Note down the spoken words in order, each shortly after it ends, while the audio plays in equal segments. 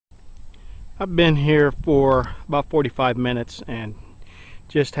I've been here for about 45 minutes and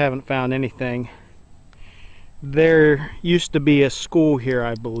just haven't found anything. There used to be a school here,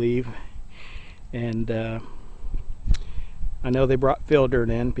 I believe, and I know they brought fill dirt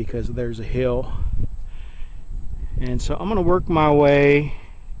in because there's a hill. And so I'm going to work my way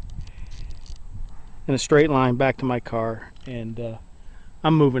in a straight line back to my car, and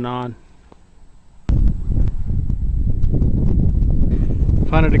I'm moving on.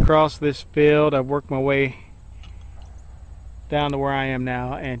 Hunted across this field. I've worked my way down to where I am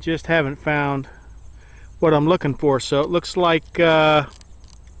now and just haven't found what I'm looking for. So it looks like this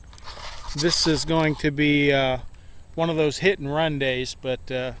is going to be one of those hit and run days, but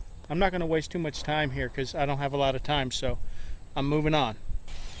I'm not going to waste too much time here because I don't have a lot of time, so I'm moving on.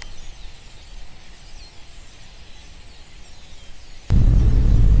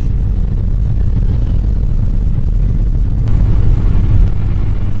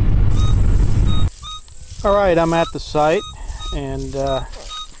 Alright, I'm at the site, and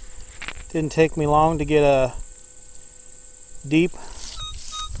didn't take me long to get a deep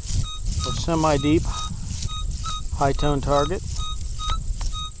or semi-deep high-tone target.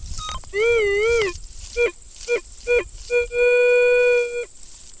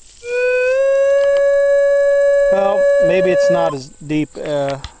 Well, maybe it's not as deep.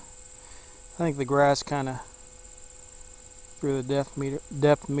 I think the grass kind of threw the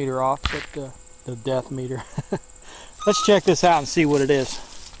depth meter off, but the depth meter. Let's check this out and see what it is.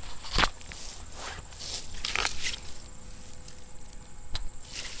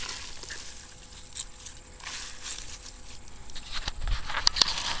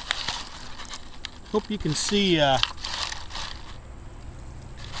 Hope you can see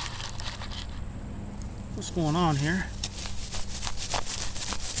what's going on here.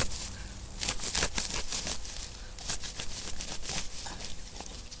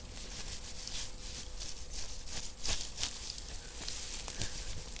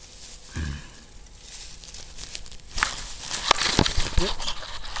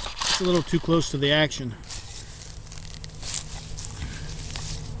 It's a little too close to the action.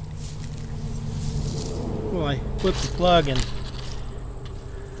 Well, I flipped the plug and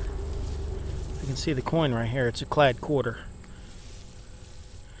I can see the coin right here. It's a clad quarter,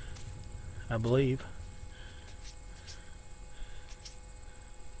 I believe.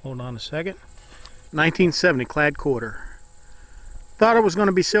 Hold on a second. 1970 clad quarter. Thought it was going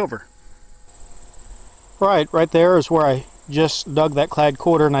to be silver. Right there is where I just dug that clad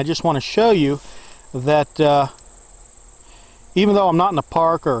quarter, and I just want to show you that even though I'm not in a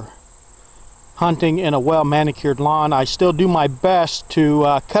park or hunting in a well manicured lawn, I still do my best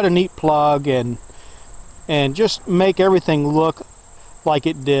to cut a neat plug and just make everything look like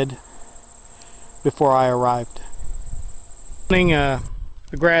it did before I arrived. Hunting a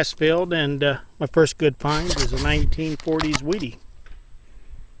grass field, and my first good find is a 1940s Wheatie.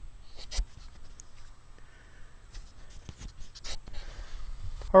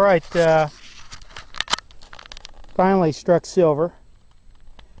 Alright, finally struck silver.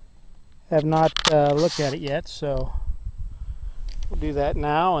 Have not looked at it yet, so we'll do that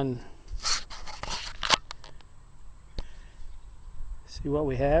now and see what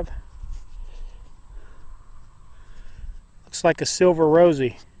we have. Looks like a silver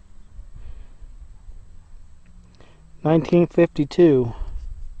rosy. 1952.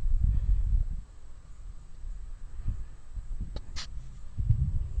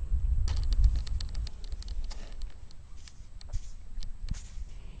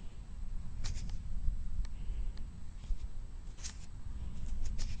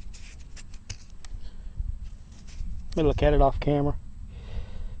 Let me look at it off camera.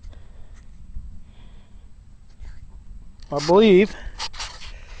 I believe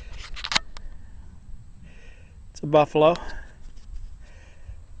it's a buffalo.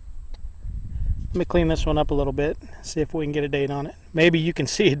 Let me clean this one up a little bit, see if we can get a date on it. Maybe you can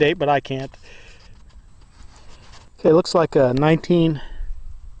see a date, but I can't. Okay, looks like a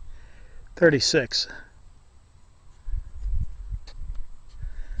 1936.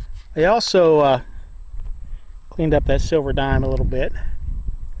 I also cleaned up that silver dime a little bit.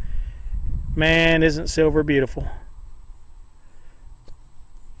 Man, isn't silver beautiful?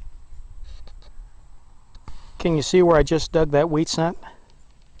 Can you see where I just dug that wheat cent?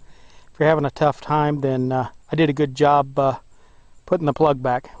 If you're having a tough time, then I did a good job putting the plug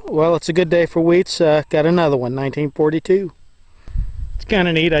back. Well, it's a good day for wheats. Got another one, 1942. It's kind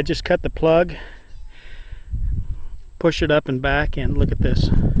of neat. I just cut the plug, push it up and back, and look at this.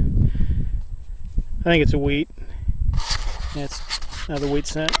 I think it's a wheat. It's another wheat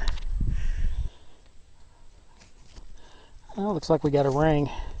cent. Oh, looks like we got a ring.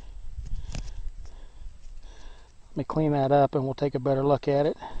 Let me clean that up and we'll take a better look at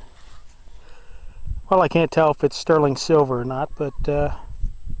it. Well, I can't tell if it's sterling silver or not, but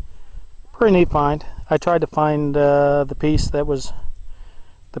pretty neat find. I tried to find the piece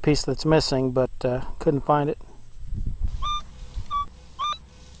that's missing, but couldn't find it.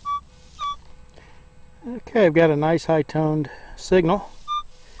 Okay, I've got a nice high-toned signal,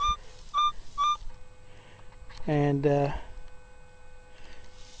 and got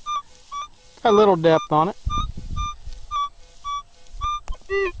a little depth on it.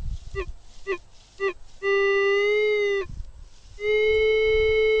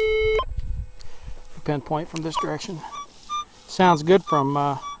 Pinpoint from this direction. Sounds good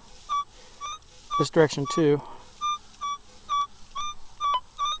from this direction too.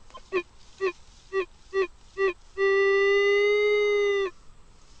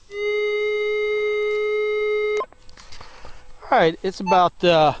 Alright, it's about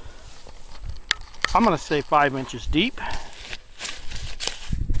I'm going to say 5 inches deep.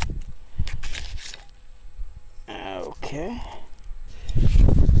 Okay.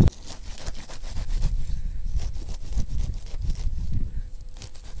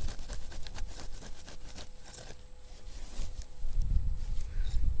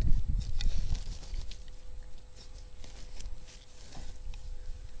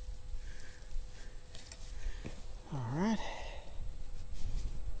 Alright.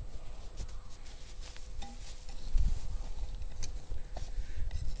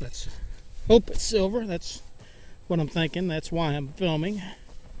 Let's hope it's silver. That's what I'm thinking. That's why I'm filming.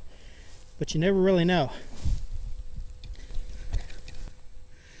 But you never really know.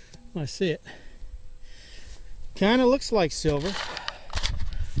 I see it. Kind of looks like silver.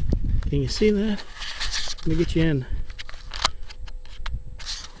 Can you see that? Let me get you in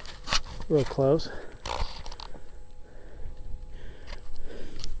real close.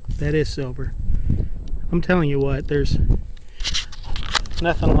 That is silver. I'm telling you what, there's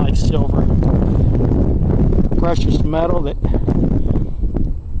nothing like silver. Precious metal that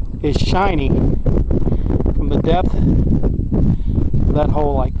is shiny from the depth of that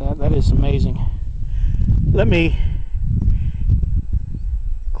hole like that. That is amazing. Let me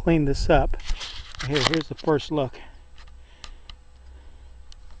clean this up. Here's the first look.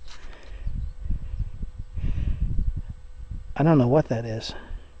 I don't know what that is.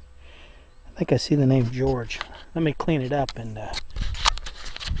 I think I see the name George. Let me clean it up and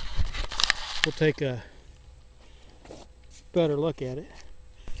we'll take a better look at it.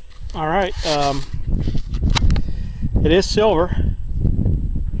 Alright, it is silver.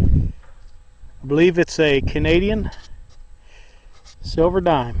 I believe it's a Canadian silver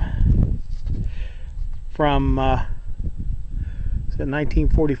dime from, is it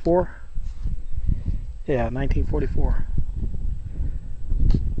 1944? Yeah, 1944.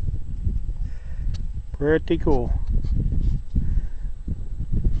 Pretty cool.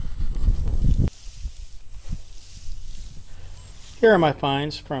 Here are my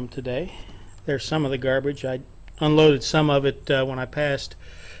finds from today. There's some of the garbage. I unloaded some of it when I passed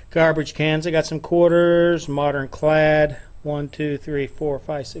garbage cans. I got some quarters, modern clad, 1, 2, 3, 4,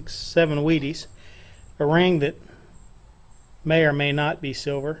 5, 6, 7 Wheaties, a ring that may or may not be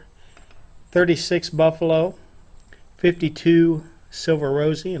silver, 36 Buffalo, 52 Silver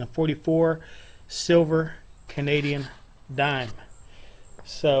Rosie, and a 44 silver Canadian dime.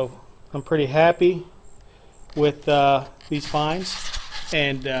 So I'm pretty happy with these finds,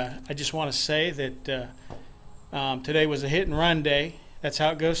 and I just want to say that today was a hit and run day. That's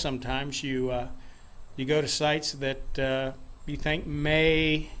how it goes sometimes. You go to sites that you think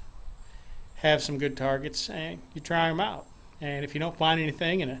may have some good targets, and you try them out, and if you don't find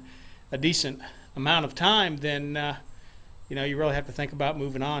anything in a decent amount of time, then you know, you really have to think about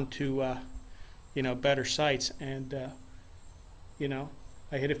moving on to you know, better sites. And you know,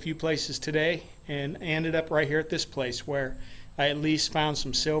 I hit a few places today and ended up right here at this place where I at least found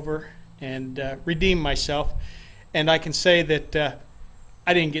some silver and redeemed myself. And I can say that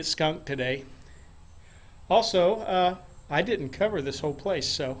I didn't get skunked today. Also, I didn't cover this whole place,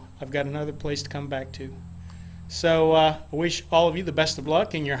 so I've got another place to come back to. So I wish all of you the best of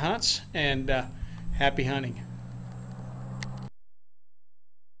luck in your hunts, and happy hunting.